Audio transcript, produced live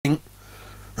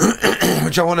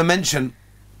which I want to mention.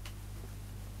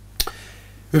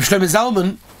 Rav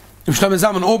Shlomo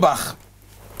Zalman Auerbach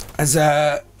has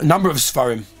a number of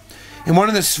Sfarim. And one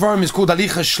of the Sfarim is called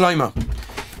Alicha Shloima.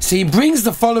 So he brings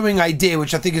the following idea,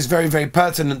 which I think is very, very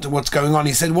pertinent to what's going on.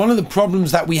 He said one of the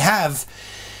problems that we have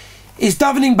is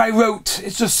davening by rote.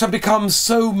 It's just becomes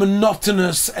so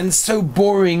monotonous and so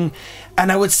boring.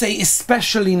 And I would say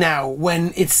especially now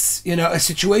when it's, a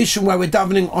situation where we're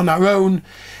davening on our own,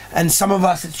 and some of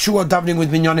us, it's true, are davening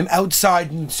with minyanim outside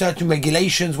and certain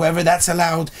regulations, wherever that's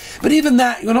allowed. But even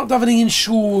that, you're not davening in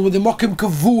shul, with the mokim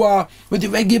kavua, with the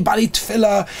regular bali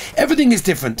tefillah. Everything is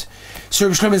different. So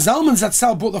Rav Shlomo Zalman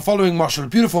Zatzal brought the following mashal, a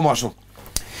beautiful mashal.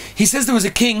 He says there was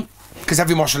a king, because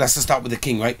every mashal has to start with a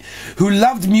king, right? Who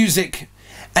loved music,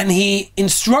 and he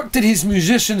instructed his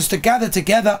musicians to gather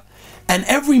together, and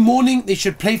every morning they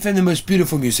should play for him the most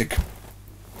beautiful music.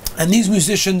 And these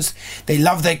musicians, they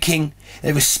loved their king,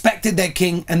 they respected their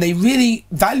king, and they really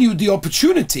valued the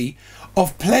opportunity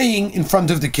of playing in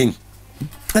front of the king.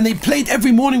 And they played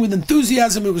every morning with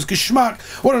enthusiasm. It was geschmack.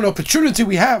 What an opportunity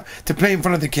we have to play in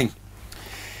front of the king.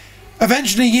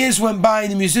 Eventually, years went by,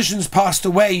 and the musicians passed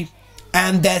away,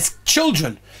 and their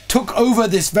children took over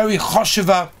this very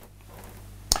chosheва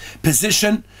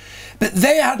position, but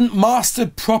they hadn't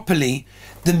mastered properly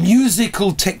the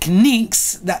musical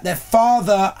techniques that their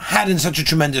father had in such a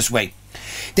tremendous way.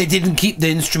 They didn't keep the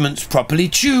instruments properly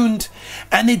tuned,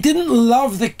 and they didn't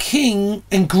love the king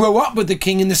and grow up with the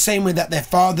king in the same way that their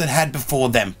father had before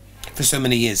them for so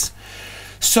many years.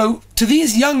 So to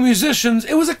these young musicians,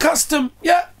 it was a custom.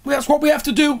 Yeah, that's what we have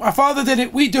to do. Our father did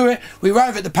it, we do it. We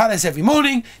arrive at the palace every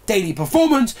morning, daily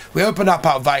performance. We open up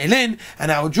our violin and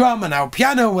our drum and our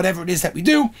piano, whatever it is that we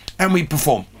do, and we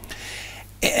perform.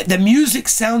 The music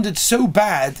sounded so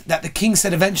bad that the king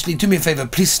said eventually, do me a favor,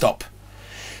 please stop.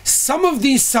 Some of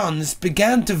these sons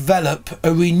began to develop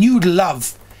a renewed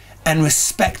love and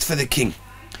respect for the king.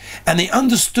 And they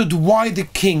understood why the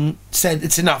king said,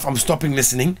 it's enough, I'm stopping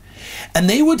listening. And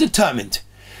they were determined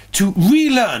to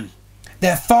relearn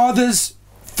their father's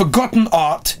forgotten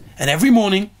art. And every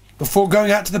morning, before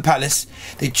going out to the palace,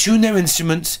 they tune their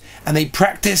instruments and they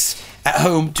practice at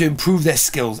home to improve their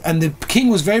skills. And the king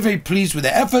was very, very pleased with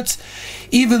their efforts,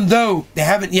 even though they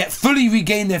haven't yet fully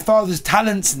regained their father's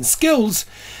talents and skills,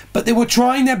 but they were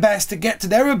trying their best to get to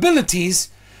their abilities,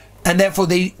 and therefore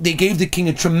they gave the king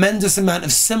a tremendous amount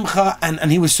of simcha,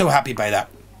 and he was so happy by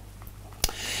that.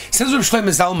 Says Rav Shlomo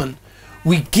Zalman,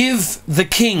 we give the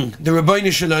king, the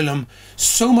Rabbeinu Shalom,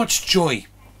 so much joy.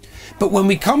 But when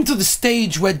we come to the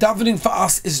stage where davening for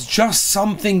us is just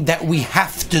something that we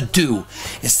have to do,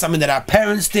 it's something that our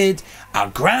parents did, our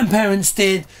grandparents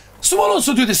did, so we'll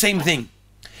also do the same thing.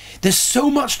 There's so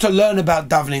much to learn about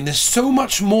davening. There's so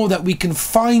much more that we can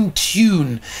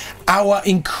fine-tune our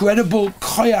incredible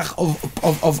koyach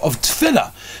of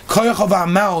tefillah, koyach of our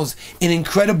mouths in an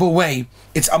incredible way.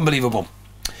 It's unbelievable.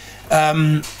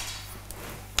 I'll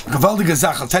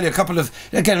tell you a couple of,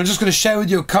 again, I'm just going to share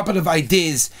with you a couple of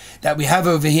ideas that we have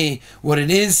over here, what it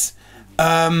is.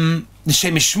 The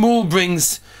Shem Shmuel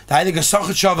brings, the Heilige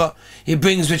Sochatshava, he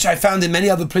brings, which I found in many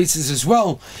other places as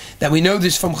well, that we know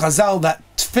this from Chazal, that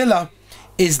tefillah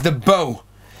is the bow.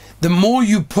 The more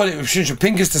you pull it, Rav Shimshon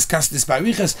Pincus discussed this by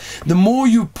Riches, the more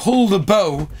you pull the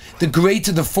bow, the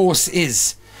greater the force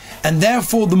is. And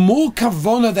therefore, the more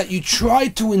kavona that you try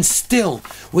to instill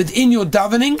within your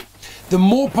davening, the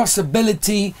more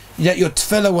possibility that your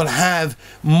tefillah will have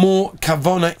more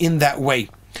kavona in that way.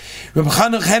 Rabbi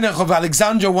Chanuk Henech of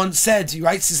Alexandria once said, he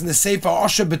writes this in the Sefer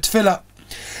Osher B'Tefillah,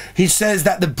 he says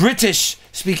that the British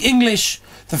speak English,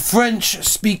 the French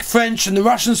speak French, and the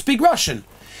Russians speak Russian.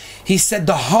 He said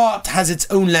the heart has its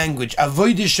own language.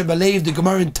 Avodah Shebalev, the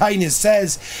Gemara in Tainis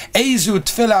says, Ezu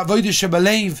Tefillah Avodah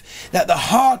Shebalev, that the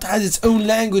heart has its own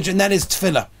language, and that is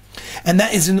tefillah. And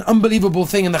that is an unbelievable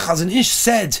thing. And the Chazon Ish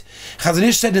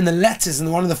said in the letters, in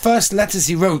one of the first letters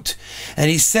he wrote, and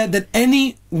he said that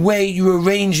any way you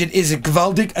arrange it is a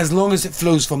gvaldik as long as it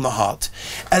flows from the heart.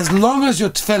 As long as your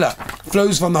tefillah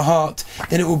flows from the heart,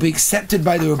 then it will be accepted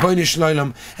by the Rabbeinu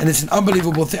Shalom, and it's an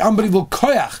unbelievable thing, unbelievable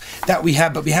koyach that we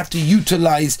have, but we have to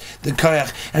utilize the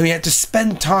koyach, and we have to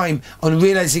spend time on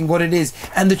realizing what it is.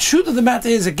 And the truth of the matter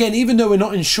is, again, even though we're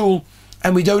not in shul,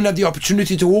 and we don't have the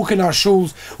opportunity to walk in our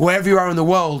shuls wherever you are in the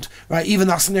world, right? Even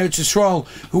us in Eretz Yisrael,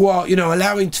 who are,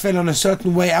 allowing tefillah in a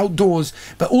certain way outdoors,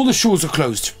 but all the shuls are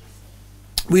closed.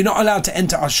 We're not allowed to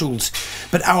enter our shuls,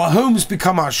 but our homes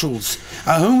become our shuls.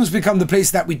 Our homes become the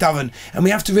place that we daven, and we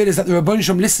have to realize that the Rebbeinu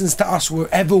Shalom listens to us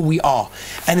wherever we are.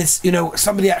 And it's,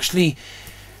 somebody actually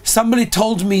somebody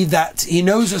told me that he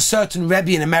knows a certain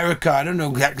Rebbe in America, I don't know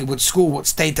exactly what school, what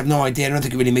state, I have no idea, I don't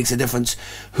think it really makes a difference,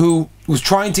 who was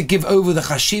trying to give over the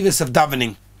chashivas of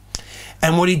davening.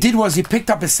 And what he did was he picked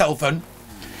up his cell phone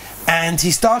and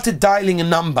he started dialing a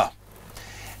number.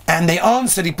 And they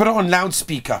answered, he put it on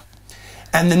loudspeaker.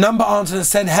 And the number answered and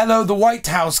said, "Hello, the White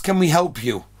House, can we help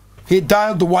you?" He had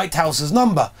dialed the White House's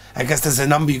number. I guess there's a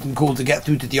number you can call to get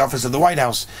through to the office of the White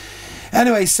House.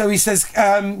 Anyway, so he says,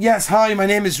 "Yes, hi, my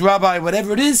name is Rabbi,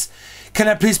 whatever it is. Can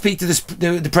I please speak to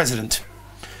the president?"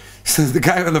 So the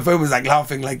guy on the phone was like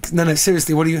laughing, like, no,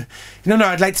 seriously, what are you? No,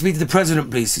 I'd like to speak to the president,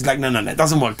 please. He's like, no, it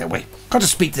doesn't work that way. Can't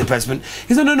just speak to the president.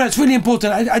 He said, no, it's really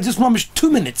important. I just want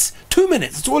 2 minutes. 2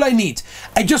 minutes, that's all I need.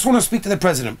 I just want to speak to the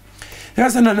president. The guy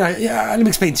said, no, yeah, let me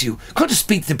explain to you. You can't just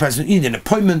speak to the president. You need an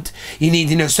appointment. You need,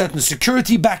 certain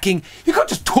security backing. You can't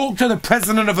just talk to the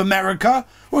president of America.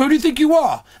 Well, who do you think you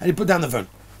are? And he put down the phone.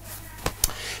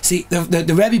 See,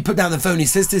 the Rebbe put down the phone. He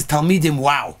says to his Talmidim,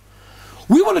 wow.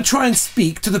 We want to try and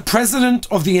speak to the President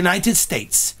of the United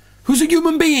States, who's a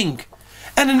human being.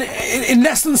 And in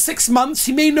less than 6 months,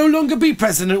 he may no longer be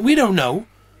president. We don't know.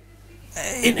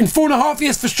 In 4.5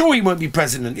 years, for sure, he won't be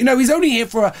president. He's only here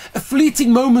for a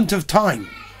fleeting moment of time.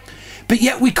 But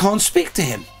yet we can't speak to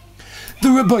him. The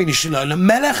Rabbeinu Shalom,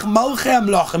 Melech Malchei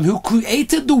Amlachim, who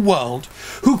created the world,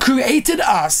 who created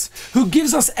us, who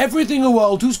gives us everything in the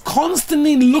world, who's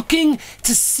constantly looking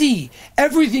to see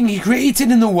everything he created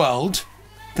in the world.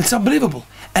 That's unbelievable.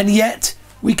 And yet,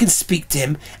 we can speak to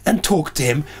him and talk to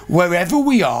him wherever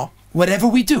we are, whatever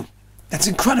we do. That's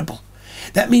incredible.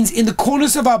 That means in the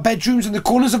corners of our bedrooms, in the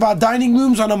corners of our dining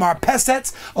rooms, on our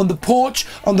pesets, on the porch,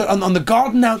 on the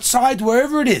garden outside,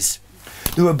 wherever it is.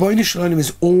 The Rabbeinu Shalom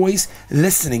is always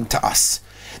listening to us.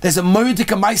 There's a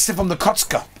Moedik Maaseh from the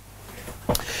Kotzka.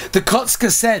 The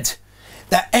Kotzka said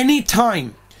that any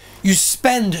time you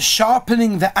spend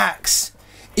sharpening the axe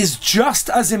is just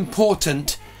as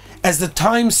important as the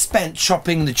time spent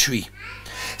chopping the tree.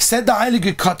 Said the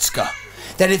Heilige Kotzka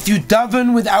that if you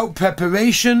daven without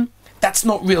preparation, that's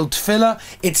not real tefillah.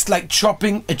 It's like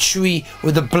chopping a tree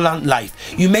with a blunt knife.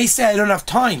 You may say, I don't have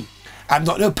time. I've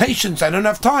got no patience, I don't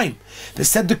have time. But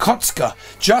said the Kotzka,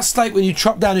 just like when you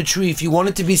chop down a tree, if you want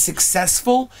it to be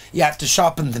successful, you have to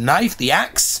sharpen the knife, the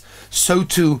axe. So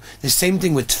too, the same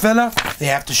thing with tefillah, they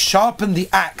have to sharpen the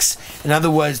axe. In other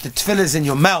words, the tefillah is in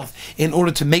your mouth in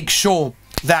order to make sure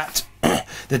that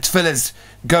the tefillahs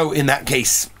go in that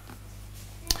case.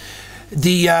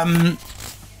 The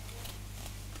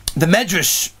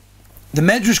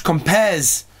Medrash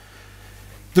compares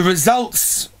the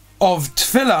results of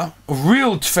tefillah, of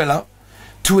real tefillah,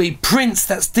 to a prince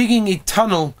that's digging a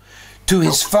tunnel to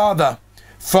his father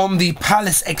from the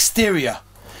palace exterior.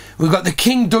 We've got the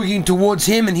king digging towards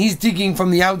him and he's digging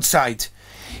from the outside.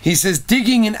 He says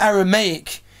digging in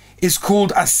Aramaic is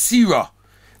called asira,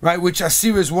 right? Which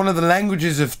asira is one of the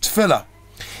languages of tefillah.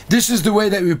 This is the way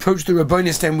that we approach the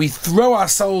Rabbeinu Stem. We throw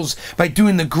ourselves by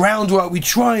doing the groundwork. We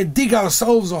try and dig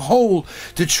ourselves a hole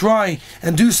to try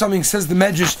and do something, says the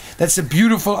Medrash. That's a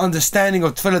beautiful understanding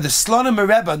of tefillah. The Slonim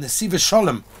Rebbe and the Siva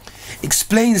Sholem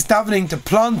explains davening to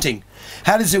planting.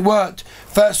 How does it work?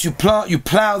 First you plow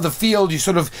the field, you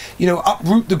sort of,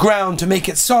 uproot the ground to make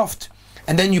it soft,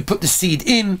 and then you put the seed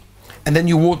in, and then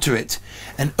you water it.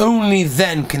 And only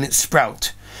then can it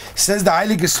sprout. Says the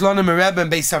Heilige Slonim Rebbe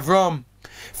and Beis Avram,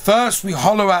 first we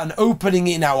hollow out an opening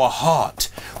in our heart.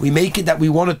 We make it that we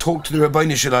want to talk to the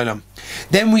Rabbeinu Shalom.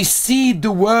 Then we seed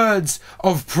the words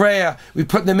of prayer. We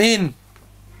put them in.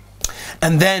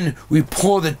 And then we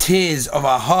pour the tears of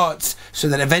our hearts so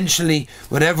that eventually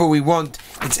whatever we want,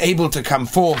 it's able to come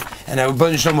forth. And our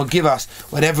Rabbeinu Shalom will give us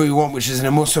whatever we want, which is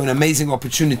also an amazing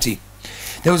opportunity.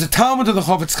 There was a Talmud of the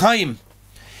Chofetz Chaim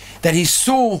that he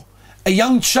saw a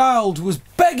young child who was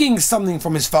begging something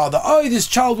from his father. Oh, this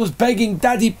child was begging,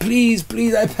 Daddy, please,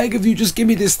 I beg of you, just give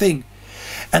me this thing.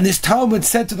 And this Talmud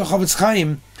said to the Chofetz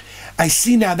Chaim, I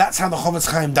see now that's how the Chofetz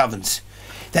Chaim davens.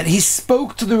 That he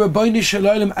spoke to the Rabbeinu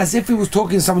Shalom as if he was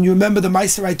talking to someone. You remember the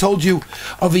Meister I told you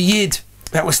of a Yid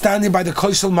that was standing by the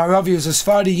Kosel Maravi. It was a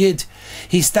Sephardi Yid.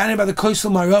 He's standing by the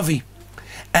Kosel Maravi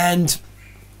and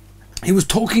he was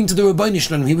talking to the Rabbeinu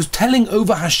Shalom. He was telling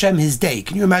over Hashem his day.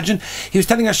 Can you imagine? He was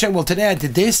telling Hashem, well, today I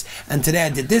did this, and today I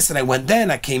did this, and I went there,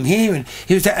 and I came here, and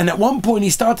he was there. And at one point he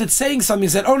started saying something. He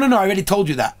said, oh, no, I already told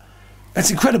you that.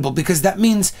 That's incredible, because that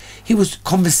means he was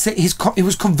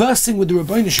conversing with the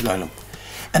Rabbeinu Shalom.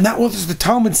 And that was the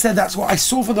Talmud said. That's what I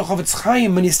saw for the Chofetz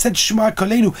Chaim when he said Shema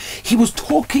Kolenu. He was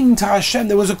talking to Hashem.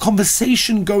 There was a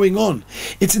conversation going on.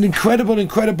 It's an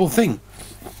incredible thing.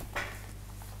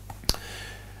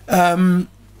 Rav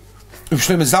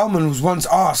Shlomo Zalman was once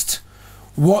asked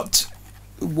what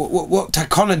what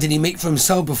takana did he make for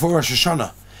himself before Rosh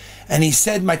Hashanah? And he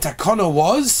said, my takana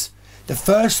was the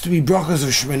first 3 brachas of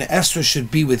Shemoneh Esrei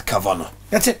should be with kavana.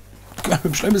 That's it.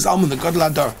 Shlomo Zalman, the Gadol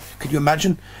Hador. Could you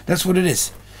imagine? That's what it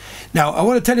is. Now, I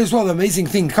want to tell you as well, the amazing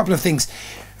thing, a couple of things.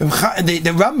 The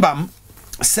Rambam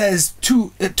says two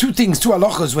things, 2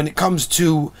 halachas when it comes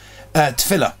to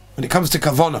Tefillah, when it comes to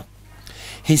kavana.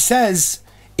 He says,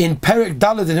 in Perek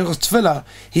Daled in Hilchos Tefillah,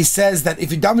 he says that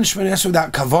if you daven Shemoneh Esrei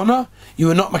without kavana,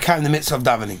 you are not makayim the mitzvah of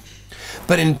davening.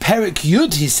 But in Perek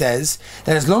Yud, he says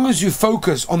that as long as you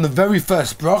focus on the very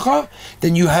first bracha,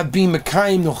 then you have been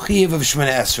makayim no chiyuv of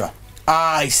Shemoneh Esrei.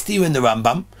 I steer in the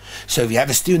Rambam. So if you have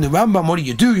a steer in the Rambam, what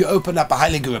do? You open up a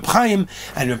Heilige Reb Chaim,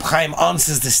 and Reb Chaim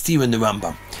answers the steer in the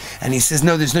Rambam. And he says,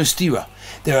 no, there's no stira.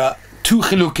 There are 2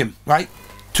 chilukim, right?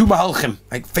 2 mahalchim,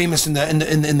 like famous in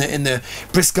the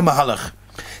Briska Mahalach.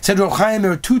 Said Reb Chaim,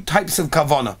 there are 2 types of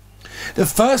kavana. The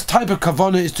first type of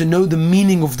kavana is to know the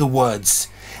meaning of the words.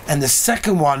 And the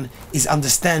second one is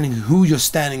understanding who you're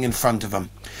standing in front of them.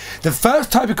 The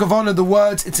first type of kavana, the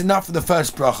words, it's enough for the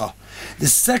first bracha. The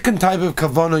second type of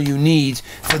kavana you need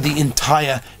for the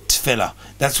entire tefillah.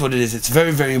 That's what it is. It's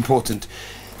very, very important.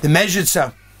 The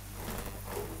Mezritzer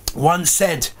once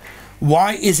said,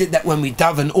 why is it that when we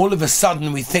daven, all of a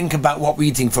sudden we think about what we're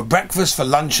eating for breakfast, for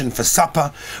lunch and for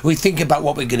supper? We think about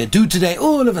what we're going to do today.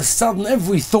 All of a sudden,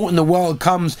 every thought in the world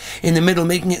comes in the middle,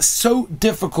 making it so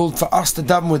difficult for us to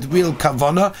daven with real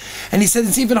kavanah. And he said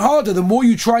it's even harder. The more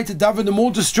you try to daven, the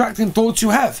more distracting thoughts you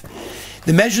have.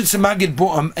 The Mezritzer Magid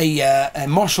brought a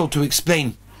moshel to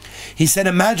explain. He said,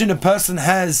 imagine a person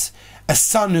has a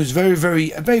son who's very,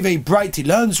 very bright. He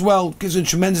learns well, gives him a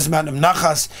tremendous amount of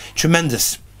nachas,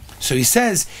 tremendous. So he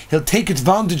says he'll take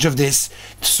advantage of this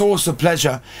source of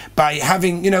pleasure by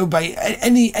having, by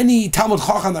any Talmud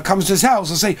Chacham that comes to his house,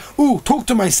 he'll say, "Ooh, talk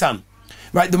to my son."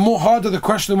 Right? The more harder the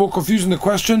question, the more confusing the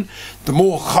question, the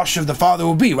more chashuv the father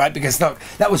will be, right? Because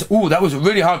that was a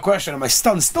really hard question, and my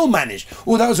son still managed.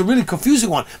 Oh, that was a really confusing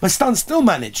one. My son still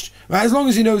managed. Right? As long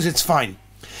as he knows it's fine.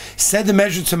 Said the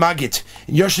Mezritzer Magid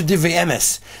in Yosher Divrei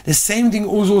Emes. The same thing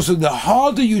also, the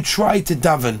harder you try to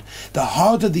daven, the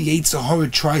harder the Yetzer Hara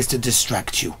tries to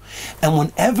distract you. And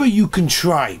whenever you can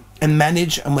try and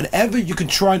manage, and whenever you can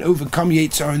try and overcome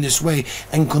Yetzer Hara in this way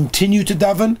and continue to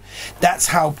daven, that's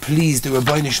how pleased the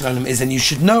Rabbeinu Shalom is. And you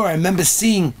should know, I remember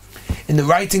seeing in the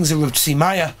writings of Rav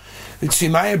Tzimaya,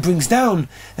 Tzimaya brings down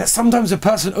that sometimes a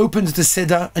person opens the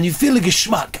Siddur and you feel a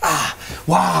geschmack.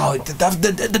 Wow, the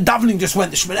davening just went.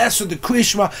 The Shemoneh Esrei, the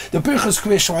Kriyashma, the Birchas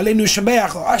Kriyashma, Aleinu Shabeach,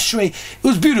 Ashrei. It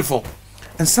was beautiful.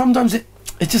 And sometimes it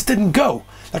just didn't go.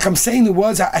 Like I'm saying the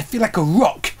words, I feel like a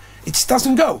rock. It just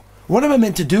doesn't go. What am I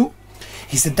meant to do?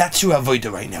 He said, that's your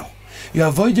avodah right now.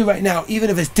 Your avodah right now,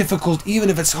 even if it's difficult, even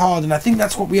if it's hard. And I think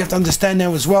that's what we have to understand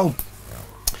now as well.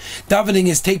 Davening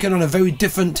is taken on a very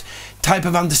different type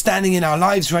of understanding in our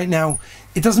lives right now.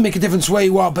 It doesn't make a difference where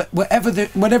you are, but whatever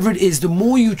it is, the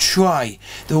more you try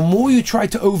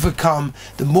to overcome,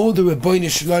 the more the Rabbeinu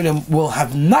Shalom will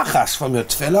have nachas from your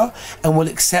tefillah and will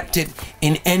accept it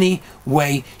in any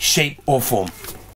way, shape or form.